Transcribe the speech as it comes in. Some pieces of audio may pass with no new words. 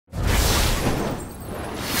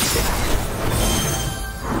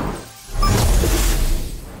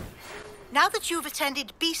Now that you've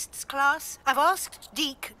attended Beasts class, I've asked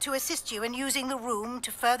Deke to assist you in using the room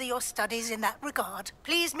to further your studies in that regard.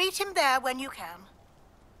 Please meet him there when you can.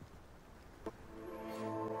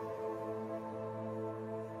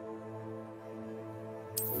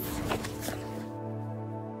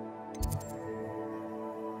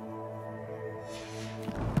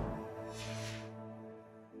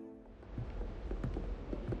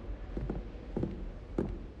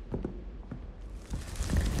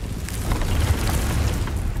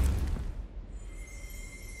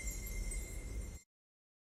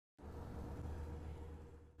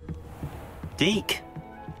 Deke?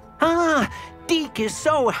 Ah, Deke is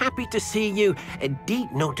so happy to see you.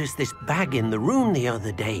 Deke noticed this bag in the room the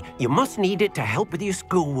other day. You must need it to help with your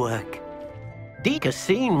schoolwork. Deke has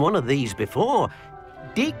seen one of these before.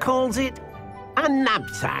 Deke calls it a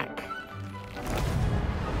Nab-Sack.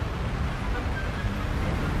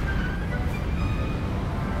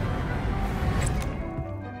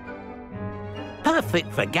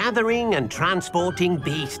 Perfect for gathering and transporting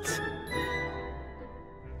beasts.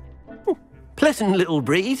 Pleasant little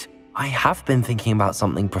breeze. I have been thinking about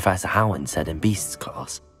something Professor Howard said in Beasts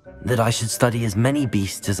class, that I should study as many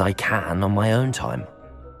beasts as I can on my own time.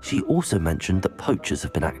 She also mentioned that poachers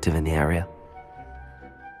have been active in the area.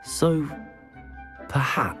 So,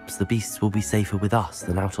 perhaps the beasts will be safer with us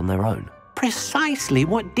than out on their own. Precisely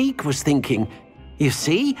what Deke was thinking. You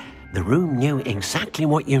see, the room knew exactly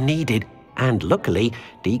what you needed, and luckily,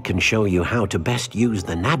 Deke can show you how to best use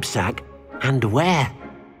the Nab-Sack and where.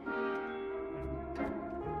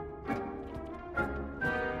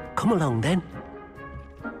 Come along, then.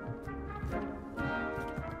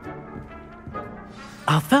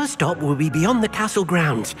 Our first stop will be beyond the castle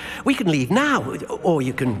grounds. We can leave now, or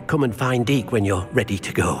you can come and find Deke when you're ready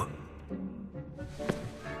to go.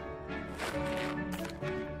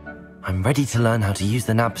 I'm ready to learn how to use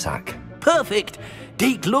the Nab-Sack. Perfect!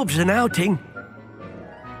 Deke loves an outing.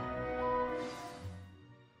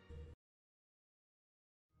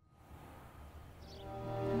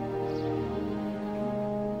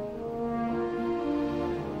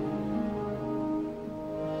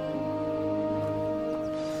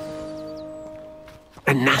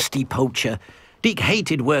 A nasty poacher. Deke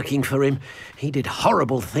hated working for him. He did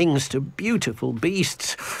horrible things to beautiful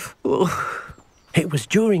beasts. Oh. It was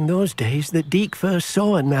during those days that Deke first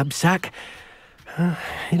saw a Nab-Sack.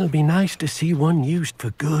 It'll be nice to see one used for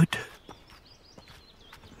good.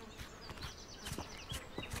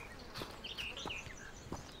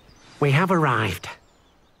 We have arrived.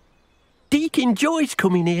 Deke enjoys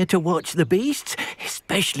coming here to watch the beasts,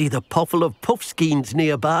 especially the potful of puffskeins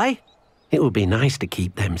nearby. It will be nice to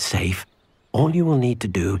keep them safe. All you will need to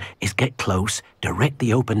do is get close, direct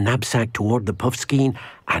the open Nab-Sack toward the puffskein,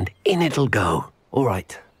 and in it'll go. All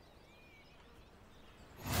right.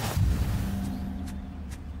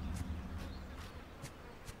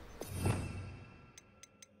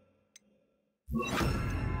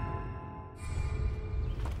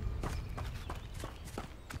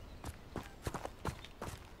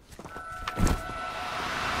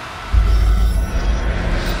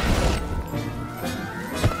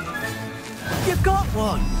 You got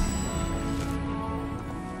one!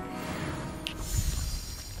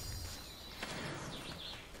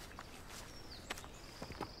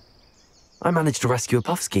 I managed to rescue a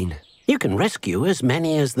puffskein. You can rescue as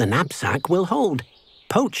many as the Nab-Sack will hold.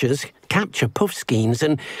 Poachers capture puffskeins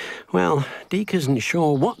and, well, Deke isn't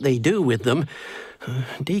sure what they do with them.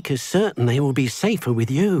 Deke is certain they will be safer with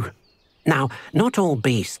you. Now, not all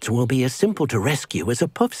beasts will be as simple to rescue as a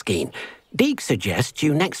puffskein. Deke suggests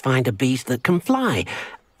you next find a beast that can fly.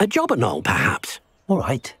 A jobberknoll, perhaps. All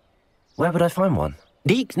right. Where would I find one?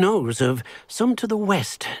 Deke knows of some to the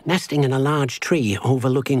west, nesting in a large tree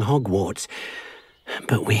overlooking Hogwarts.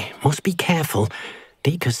 But we must be careful.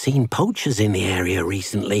 Deke has seen poachers in the area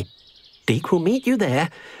recently. Deke will meet you there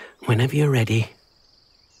whenever you're ready.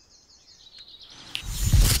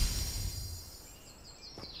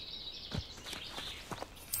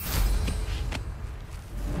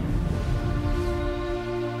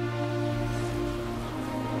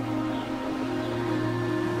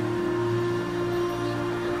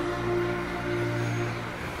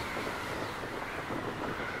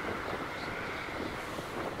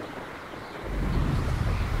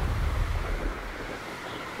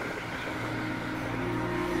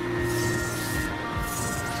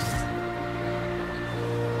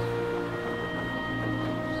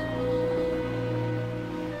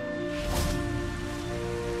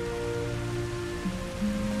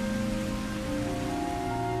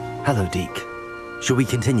 Hello, Deke. Shall we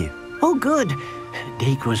continue? Oh, good.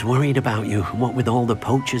 Deke was worried about you, what with all the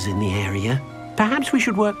poachers in the area. Perhaps we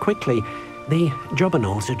should work quickly. The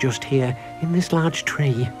jobberknolls are just here, in this large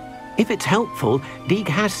tree. If it's helpful, Deek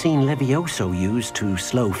has seen Levioso used to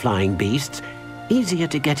slow flying beasts. Easier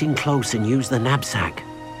to get in close and use the Nab-Sack.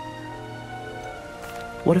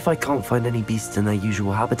 What if I can't find any beasts in their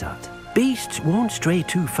usual habitat? Beasts won't stray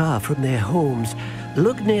too far from their homes.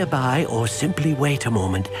 Look nearby or simply wait a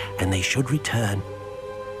moment, and they should return.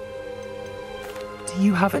 Do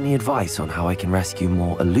you have any advice on how I can rescue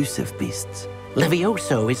more elusive beasts?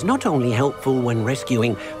 Levioso is not only helpful when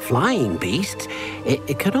rescuing flying beasts,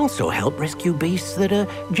 it can also help rescue beasts that are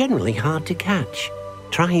generally hard to catch.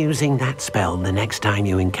 Try using that spell the next time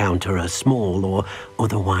you encounter a small or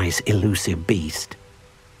otherwise elusive beast.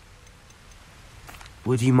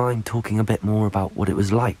 Would you mind talking a bit more about what it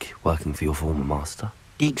was like working for your former master?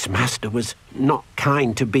 Deek's master was not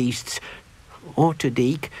kind to beasts, or to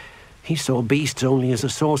Deek. He saw beasts only as a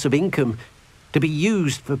source of income, to be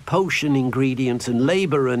used for potion ingredients and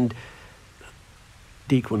labor, and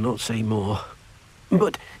Deek will not say more.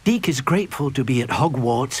 But Deek is grateful to be at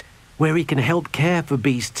Hogwarts, where he can help care for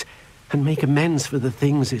beasts and make amends for the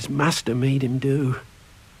things his master made him do.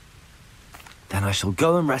 Then I shall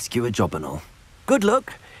go and rescue a jobberknoll. Good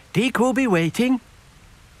luck. Deek will be waiting.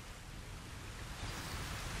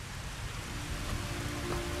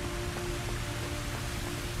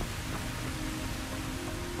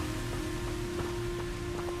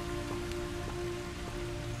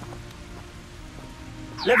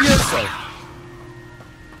 Levioso!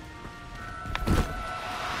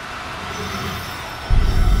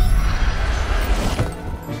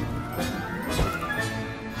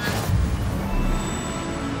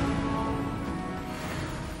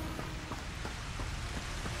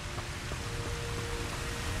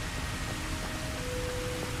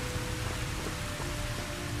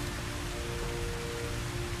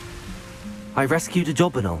 I rescued a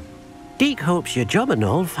jobberknoll. Deek hopes your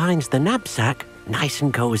jobberknoll finds the Nab-Sack nice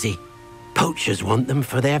and cozy. Poachers want them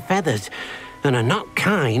for their feathers, and are not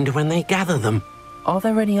kind when they gather them. Are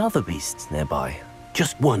there any other beasts nearby?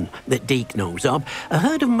 Just one that Deek knows of, a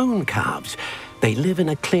herd of moon calves. They live in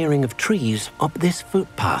a clearing of trees up this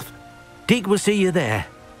footpath. Deek will see you there.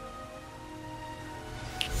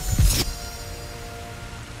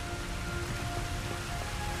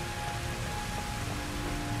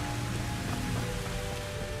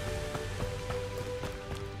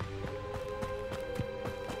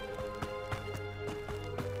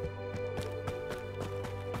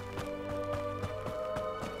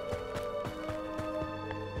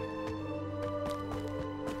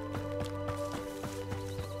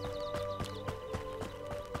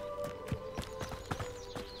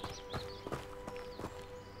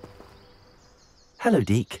 Hello,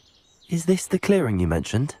 Deek. Is this the clearing you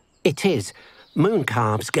mentioned? It is. Moon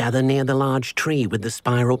calves gather near the large tree with the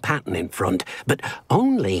spiral pattern in front, but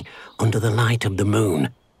only under the light of the moon.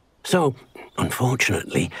 So,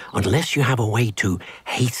 unfortunately, unless you have a way to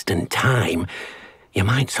hasten time, you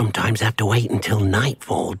might sometimes have to wait until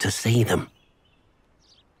nightfall to see them.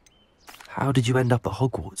 How did you end up at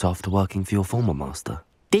Hogwarts after working for your former master?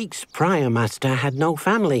 Deek's prior master had no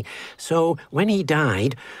family, so when he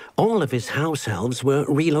died, all of his house elves were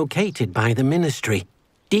relocated by the ministry.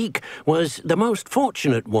 Deek was the most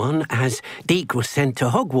fortunate one, as Deek was sent to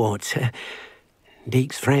Hogwarts.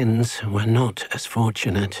 Deek's friends were not as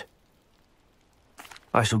fortunate.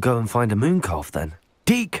 I shall go and find a moon calf then.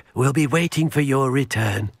 Deek will be waiting for your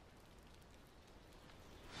return.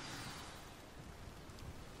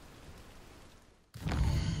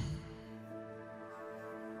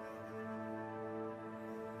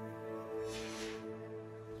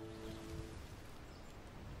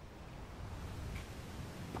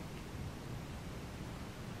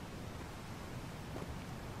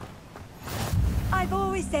 I've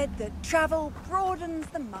always said that travel broadens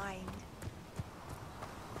the mind.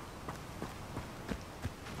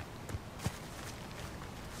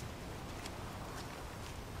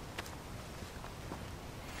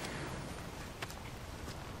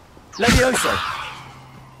 Levioso!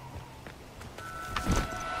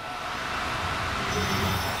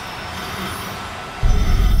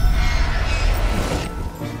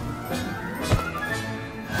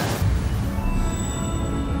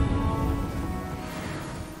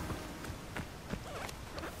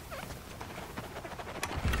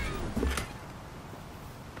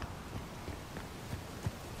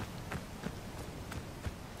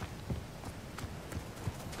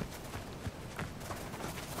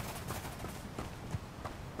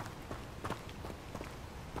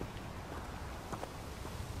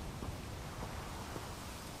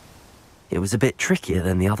 It was a bit trickier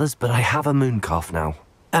than the others, but I have a moon calf now.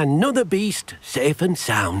 Another beast, safe and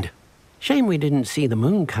sound. Shame we didn't see the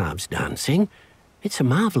moon calves dancing. It's a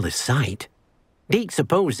marvellous sight. Deke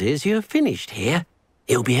supposes you're finished here.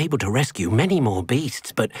 He'll be able to rescue many more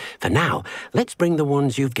beasts, but for now, let's bring the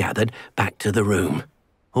ones you've gathered back to the room.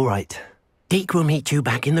 All right. Deke will meet you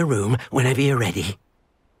back in the room whenever you're ready.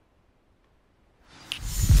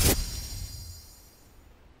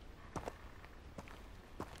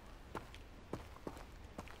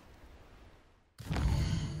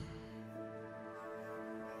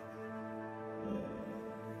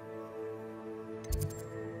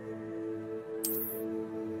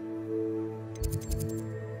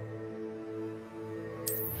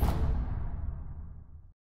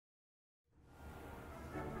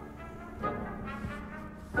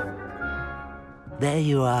 There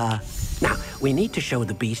you are. Now, we need to show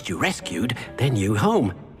the beast you rescued their new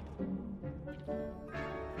home.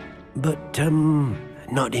 But,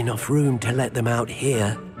 not enough room to let them out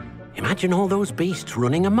here. Imagine all those beasts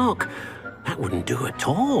running amok. That wouldn't do at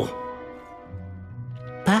all.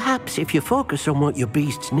 Perhaps if you focus on what your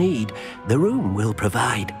beasts need, the room will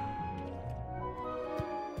provide.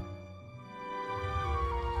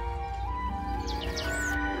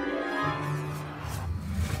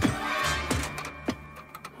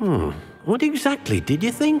 What exactly did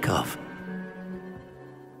you think of?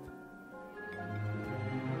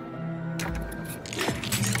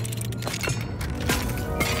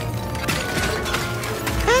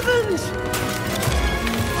 Heavens!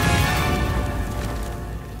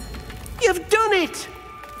 You've done it!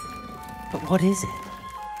 But what is it?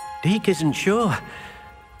 Deke isn't sure.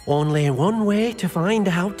 Only one way to find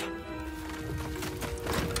out.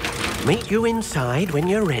 Meet you inside when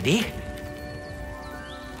you're ready.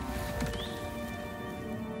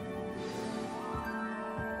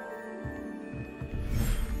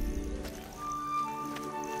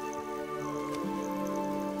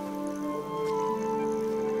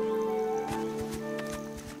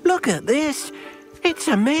 Look at this! It's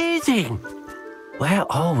amazing! Where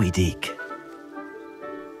are we, Deke?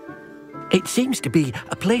 It seems to be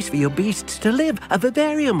a place for your beasts to live, a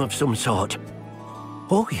vivarium of some sort.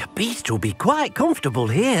 Oh, your beasts will be quite comfortable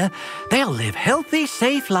here. They'll live healthy,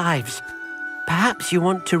 safe lives. Perhaps you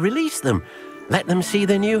want to release them, let them see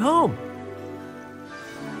their new home.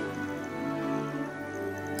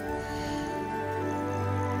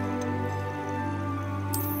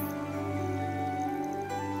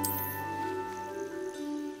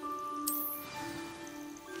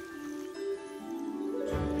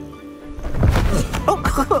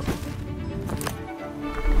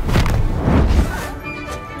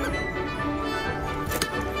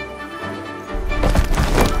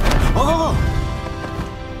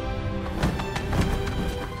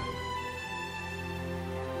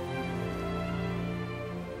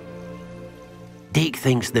 Deke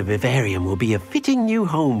thinks the vivarium will be a fitting new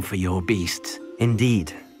home for your beasts.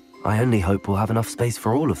 Indeed. I only hope we'll have enough space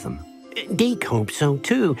for all of them. Deke hopes so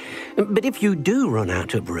too. But if you do run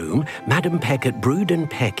out of room, Madam Peck at Brood and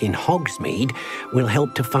Peck in Hogsmeade will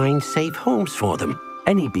help to find safe homes for them.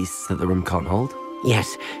 Any beasts that the room can't hold?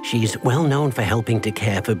 Yes, she's well known for helping to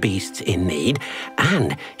care for beasts in need,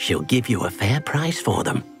 and she'll give you a fair price for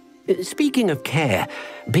them. Speaking of care,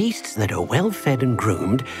 beasts that are well fed and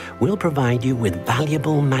groomed will provide you with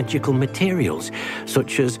valuable magical materials,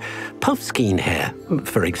 such as puffskein hair,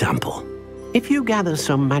 for example. If you gather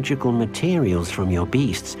some magical materials from your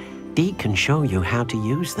beasts, Deke can show you how to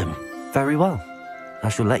use them. Very well. I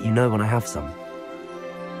shall let you know when I have some.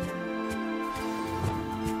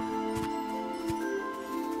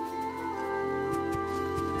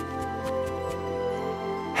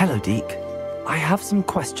 Hello, Deke. I have some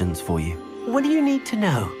questions for you. What do you need to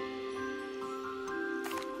know?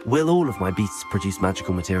 Will all of my beasts produce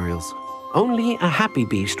magical materials? Only a happy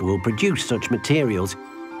beast will produce such materials.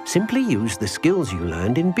 Simply use the skills you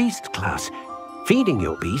learned in beast class. Feeding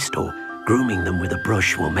your beast or grooming them with a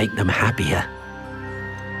brush will make them happier.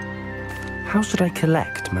 How should I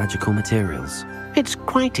collect magical materials? It's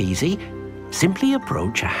quite easy. Simply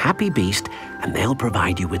approach a happy beast and they'll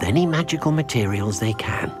provide you with any magical materials they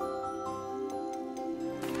can.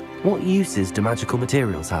 What uses do magical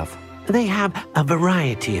materials have? They have a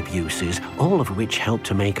variety of uses, all of which help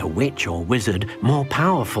to make a witch or wizard more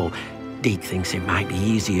powerful. Deke thinks it might be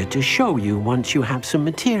easier to show you once you have some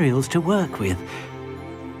materials to work with.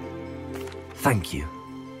 Thank you.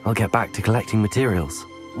 I'll get back to collecting materials.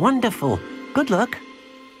 Wonderful. Good luck.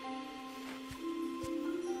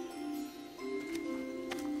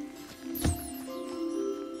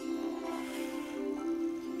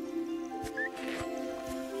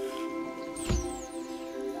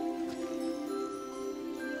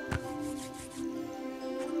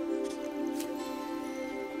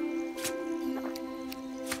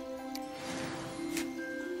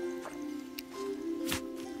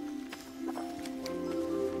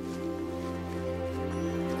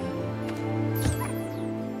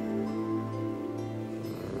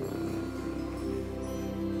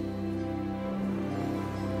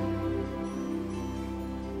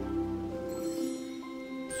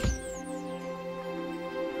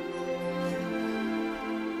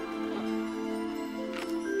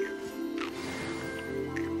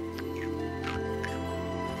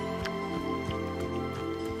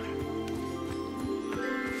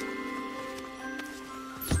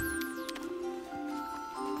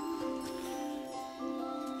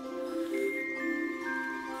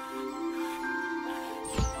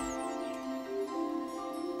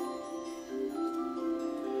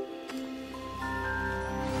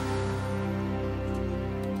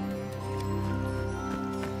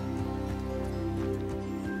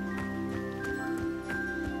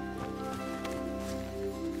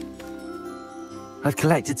 I've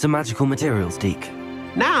collected some magical materials, Deke.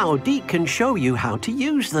 Now, Deke can show you how to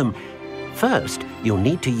use them. First, you'll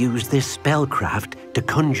need to use this spellcraft to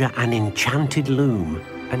conjure an enchanted loom.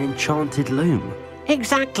 An enchanted loom?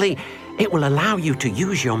 Exactly. It will allow you to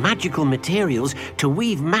use your magical materials to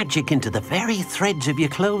weave magic into the very threads of your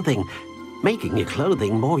clothing, making your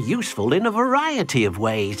clothing more useful in a variety of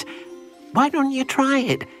ways. Why don't you try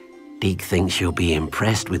it? Deke thinks you'll be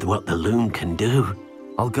impressed with what the loom can do.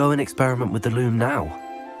 I'll go and experiment with the loom now.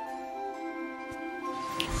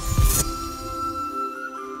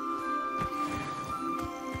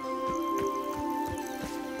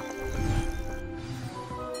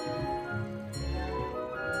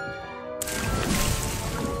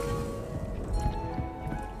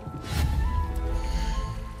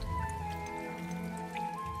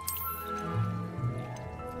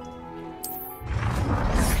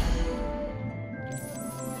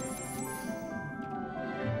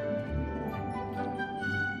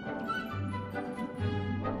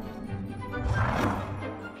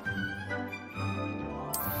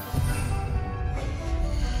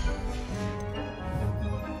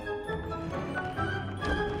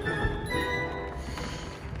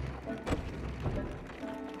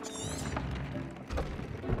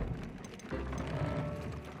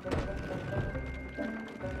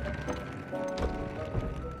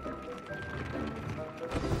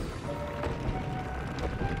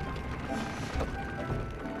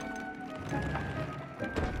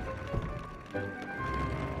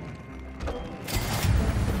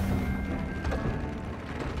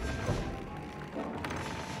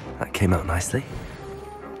 That came out nicely.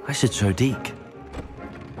 I should show Deke.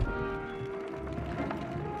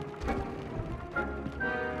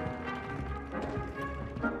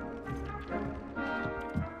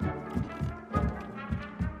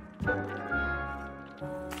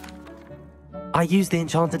 I used the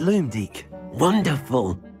enchanted loom, Deke.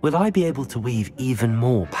 Wonderful. Will I be able to weave even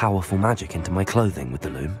more powerful magic into my clothing with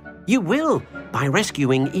the loom? You will, by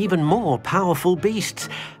rescuing even more powerful beasts.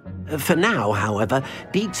 For now, however,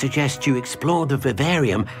 Deke suggests you explore the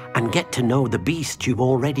vivarium and get to know the beasts you've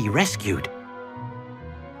already rescued.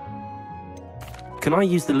 Can I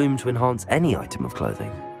use the loom to enhance any item of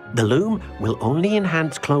clothing? The loom will only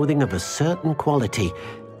enhance clothing of a certain quality.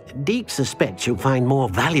 Deke suspects you'll find more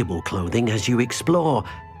valuable clothing as you explore.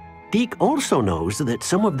 Deke also knows that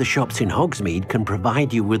some of the shops in Hogsmeade can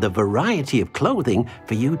provide you with a variety of clothing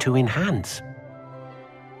for you to enhance.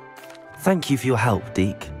 Thank you for your help,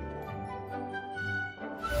 Deke.